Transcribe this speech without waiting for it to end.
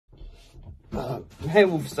Hey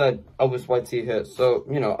Wolficide, I was YT here. So,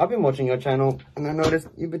 I've been watching your channel, and I noticed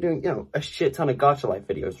you've been doing, a shit ton of gacha life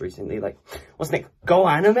videos recently. Like, what's next?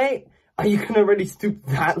 GoAnimate? Are you gonna really stoop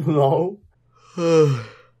that low?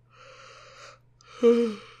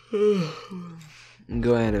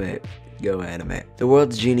 GoAnimate. GoAnimate. The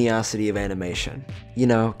world's geniosity of animation.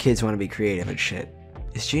 Kids want to be creative and shit.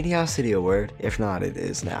 Is geniosity a word? If not, it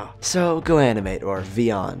is now. So, GoAnimate, or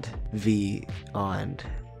Vyond. Vyond.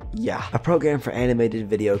 Yeah, a program for animated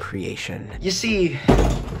video creation. You see...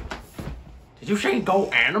 Did you say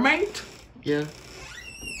GoAnimate? Yeah.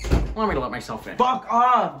 Let me let myself in. Fuck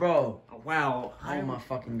off, bro! Well, Oh my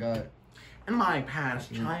fucking god. in my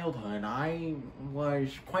past childhood, I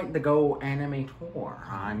was quite the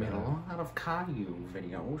GoAnimator. I made a lot of Caillou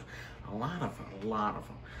videos, a lot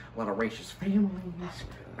of racist families,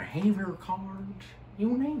 behavior cards,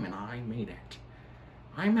 you name it, I made it.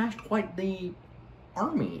 I amassed quite the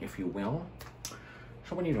army, if you will.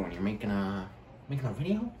 So what are you doing? You're making a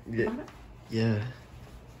video about it? Yeah.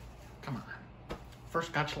 Come on.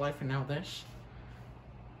 First Gotcha Life and now this?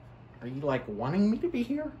 Are you like wanting me to be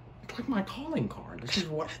here? It's like my calling card. This is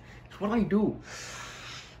what I do.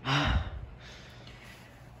 I'm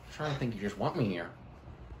trying to think you just want me here.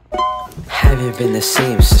 Haven't been the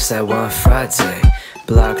same since that one Friday.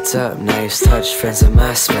 Blocked up, now you've touched friends on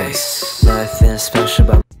MySpace. Nothing special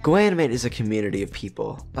about GoAnimate is a community of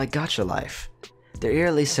people, like Gacha Life. They're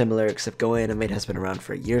eerily similar, except GoAnimate has been around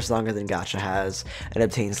for years longer than Gacha has, and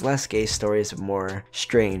obtains less gay stories but more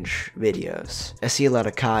strange videos. I see a lot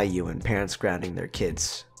of Caillou and parents grounding their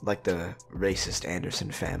kids, like the racist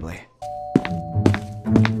Anderson family.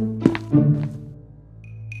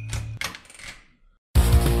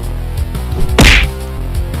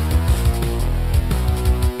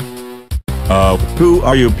 Who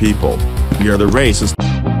are you people? You're the racist.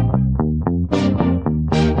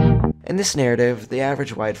 In this narrative, the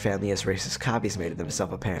average white family has racist copies made of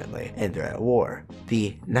themselves apparently, and they're at war.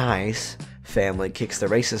 The nice family kicks the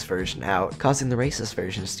racist version out, causing the racist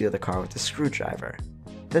version to steal the car with a screwdriver.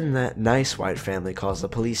 Then that nice white family calls the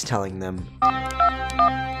police telling them,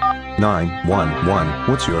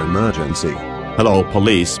 911, what's your emergency? Hello,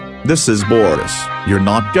 police. This is Boris. You're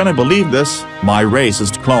not gonna believe this. My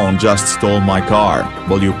racist clone just stole my car.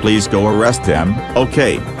 Will you please go arrest him?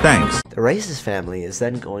 Okay, thanks. The racist family is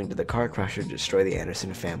then going to the car crusher to destroy the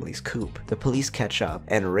Anderson family's coupe. The police catch up,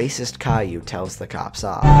 and racist Caillou tells the cops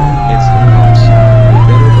off. It's the cops. We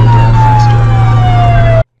better go down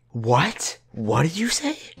faster. What? What did you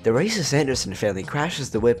say? The racist Anderson family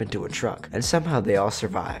crashes the whip into a truck, and somehow they all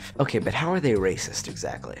survive. Okay, but how are they racist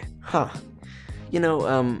exactly? Huh.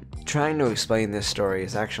 Trying to explain this story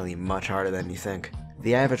is actually much harder than you think.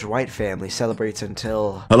 The average white family celebrates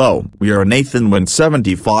until... Hello, we are Nathan Win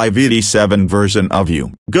 7587 version of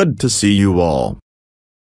you. Good to see you all.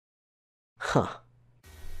 Huh.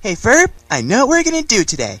 Hey Ferb, I know what we're gonna do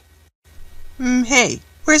today. Hey,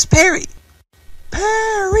 where's Perry?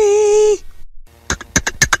 Perry!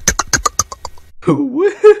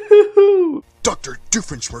 Woohoo! Dr.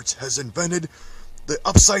 Doofenshmirtz has invented the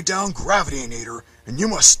upside-down gravity-inator, and you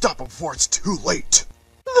must stop it before it's too late.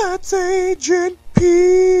 That's Agent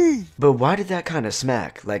P! But why did that kind of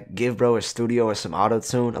smack? Like, give bro a studio with some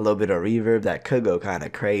auto-tune, a little bit of reverb, that could go kind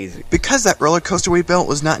of crazy. Because that roller coaster we built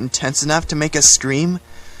was not intense enough to make us scream,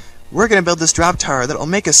 we're gonna build this drop tower that'll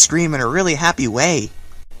make us scream in a really happy way.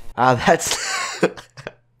 That's...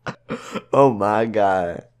 Oh my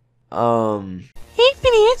god. Hey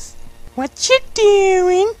Phineas, what you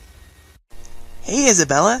doing? Hey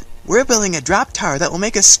Isabella, we're building a drop tower that will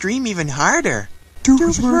make us scream even harder.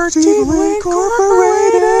 Doofenshmirtz Evil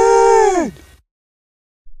Incorporated!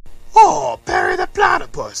 Oh, Perry the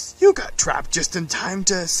Platypus, you got trapped just in time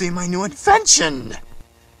to see my new invention.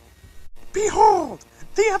 Behold,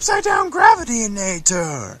 the upside-down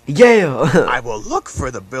gravity-inator. Yeah! I will look for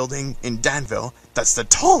the building in Danville that's the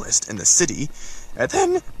tallest in the city, and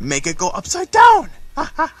then make it go upside down.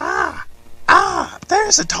 Ha ha ha! Ah,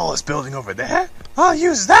 there's the tallest building over there. I'll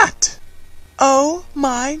use that. Oh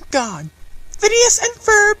my god. Phineas and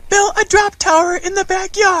Ferb built a drop tower in the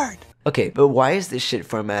backyard. Okay, but why is this shit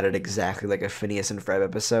formatted exactly like a Phineas and Ferb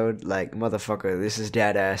episode? Like, motherfucker, this is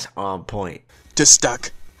deadass on point. Just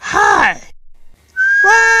stuck. Hi!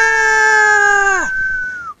 Wah!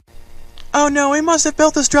 Oh no, we must have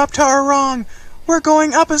built this drop tower wrong. We're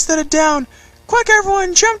going up instead of down. Quick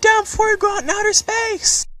everyone, jump down before we go out in outer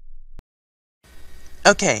space.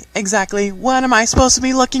 Okay, exactly what am I supposed to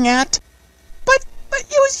be looking at? But it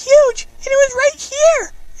was huge, and it was right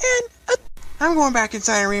here, and I'm going back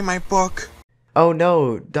inside and read my book. Oh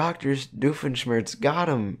no, Dr. Doofenshmirtz got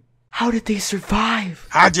him. How did they survive?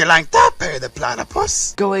 How'd you like that, Perry the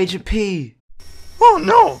Platypus? Go Agent P! Oh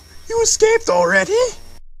no! You escaped already?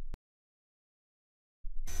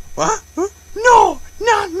 What? Huh? No!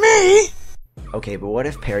 Not me! Okay, but what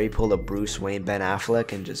if Perry pulled a Bruce Wayne Ben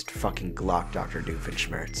Affleck and just fucking Glock Dr.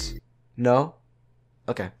 Doofenshmirtz? No?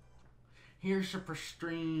 Okay. Here's a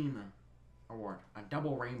pristine award. A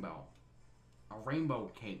double rainbow. A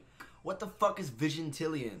rainbow cake. What the fuck is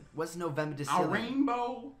Vigentillion? What's November A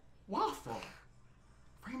rainbow waffle.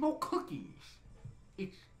 Rainbow cookies.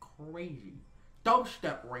 It's crazy.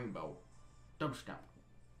 Dubstep rainbow. Dubstep.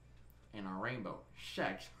 And a rainbow.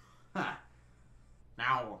 Sex. Ha.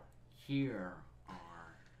 Now, here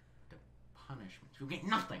are the punishments. You get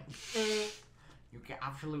nothing. You get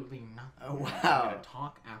absolutely nothing. Oh, wow. You gotta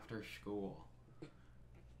talk after school.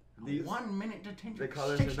 These, 1 minute detention. the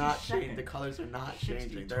colors are not changing. The colors are not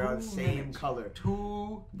changing. They're the same minutes. color.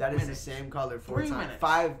 2 That is minutes. the same color. 3 times. minutes.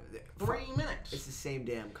 5. 3 minutes. It's the same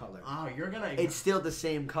damn color. Oh, you're gonna. It's still the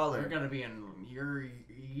same color. You're gonna be in.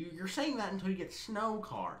 You're saying that until you get snow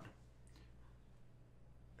card.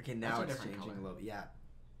 Okay, now That's a it's different changing color. a little bit. Yeah.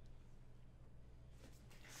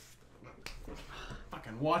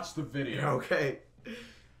 Fucking watch the video. Okay.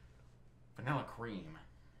 Vanilla cream.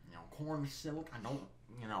 You know, corn silk. I don't.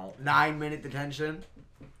 You know. 9-minute detention.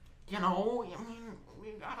 You know. I mean,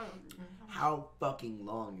 we gotta. How fucking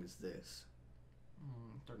long is this?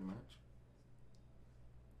 30 minutes.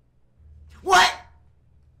 What?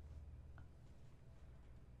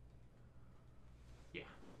 Yeah.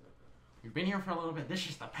 You've been here for a little bit. This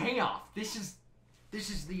is the payoff. This is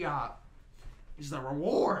the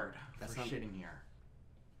reward That's for not sitting here.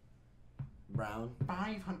 Brown.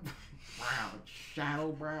 500 brown,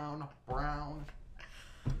 shadow brown, brown.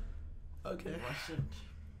 Okay. Russet.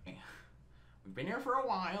 Yeah. We've been here for a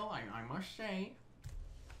while, I must say.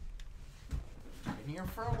 Been here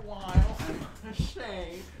for a while, I must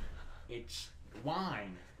say. It's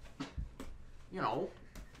wine. You know.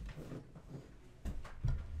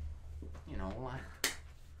 Like.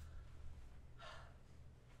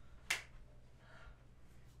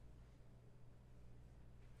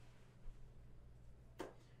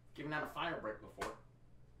 Given out a fire break before.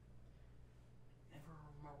 Never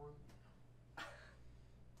remember.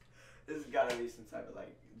 This has gotta be some type of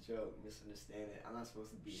like joke, misunderstanding. I'm not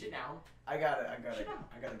supposed to be. Sit down. I gotta Sit down.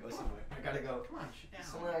 go somewhere. I gotta go. Come on, sit down.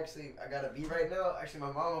 Somewhere actually, I gotta be right now. Actually,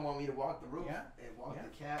 my mama want me to walk the roof and walk Yeah.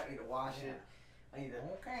 the cat. I need to wash it. I need to.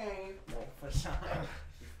 Okay. Wolficide.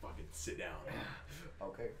 You fucking sit down.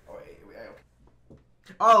 Okay. Oh, wait, okay.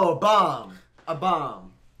 Oh, a bomb. A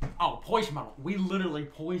bomb. Oh, poison bottle. We literally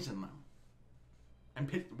poison them.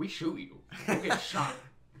 And we shoot you. You get shot.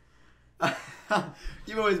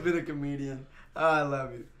 You've always been a comedian. Oh, I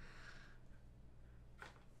love you.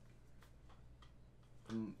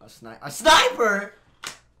 A sniper?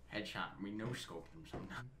 Headshot. We no scope them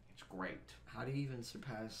sometimes. It's great. How do you even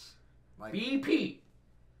surpass, like... BP.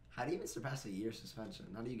 How do you even surpass a year suspension?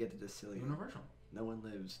 How do you get to Decillion? Universal. No one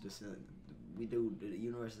lives Decillion. We do. The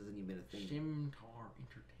universe hasn't even been a thing. Simtar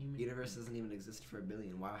Entertainment. Universe doesn't even exist for a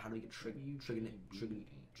billion. Why? How do we get triggering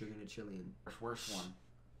a trillion? Worst one.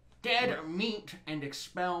 Dead meat and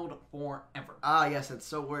expelled forever. Ah, yes, it's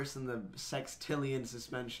so worse than the sextillion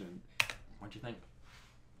suspension. What'd you think?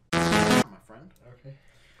 My friend? Okay.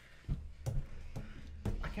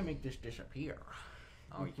 I can make this disappear.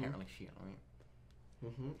 Oh, you can't really see it,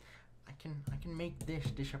 right? Mm-hmm. I can make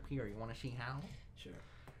this disappear. You want to see how? Sure.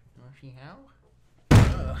 You want to see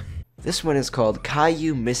how? This one is called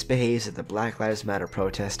Caillou misbehaves at the Black Lives Matter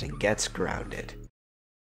protest and gets grounded.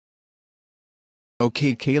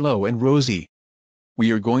 Okay, Kalo and Rosie.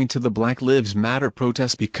 We are going to the Black Lives Matter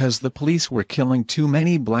protest because the police were killing too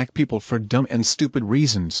many black people for dumb and stupid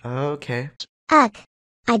reasons. Okay. Ugh.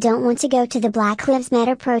 I don't want to go to the Black Lives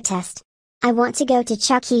Matter protest. I want to go to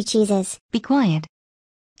Chuck E. Cheese's. Be quiet.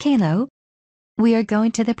 Kalo. We are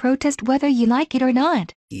going to the protest whether you like it or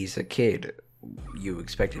not. He's a kid. You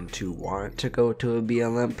expect him to want to go to a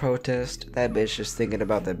BLM protest? That bitch just thinking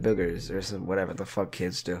about the boogers or some whatever the fuck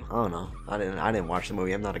kids do. I don't know. I didn't watch the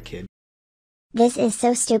movie. I'm not a kid. This is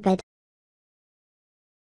so stupid.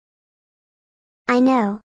 I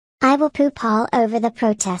know. I will poop all over the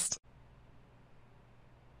protest.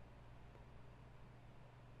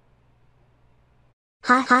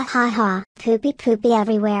 Ha ha ha ha. Poopy poopy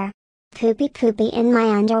everywhere. Poopy poopy in my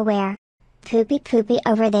underwear. Poopy poopy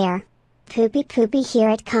over there. Poopy poopy here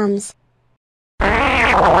it comes.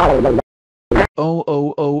 Oh oh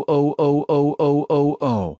oh oh oh oh oh oh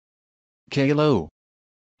oh. Kalo.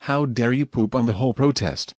 How dare you poop on the whole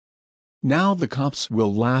protest? Now the cops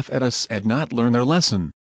will laugh at us and not learn their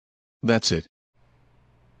lesson. That's it.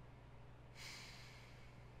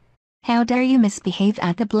 How dare you misbehave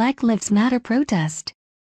at the Black Lives Matter protest?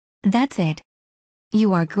 That's it.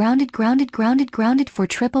 You are grounded for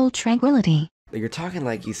triple tranquility. You're talking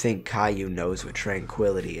like you think Caillou knows what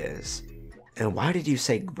tranquility is. And why did you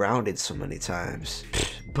say grounded so many times?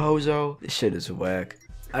 Bozo, this shit is whack.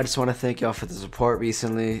 I just want to thank y'all for the support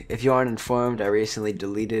recently. If you aren't informed, I recently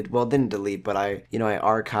didn't delete, but I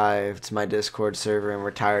archived my Discord server and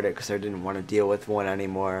retired it because I didn't want to deal with one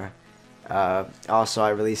anymore. Also,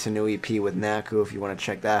 I released a new EP with Naku if you want to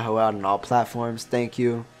check that hoe out on all platforms. Thank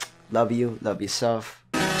you. Love yourself.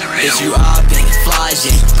 Bitch, you all big flies,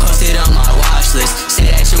 yeah. Posted on my watch list. Say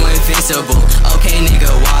that you invincible. Okay, nigga,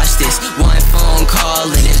 watch this. One phone call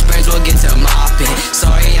and his brains will get to mopping.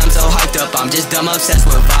 Sorry, I'm so hyped up. I'm just dumb obsessed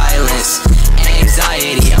with violence.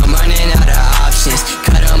 Anxiety, I'm running out of options.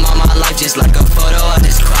 Cut them on my life just like a photo. I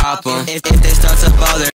just crop them. If they start to bother.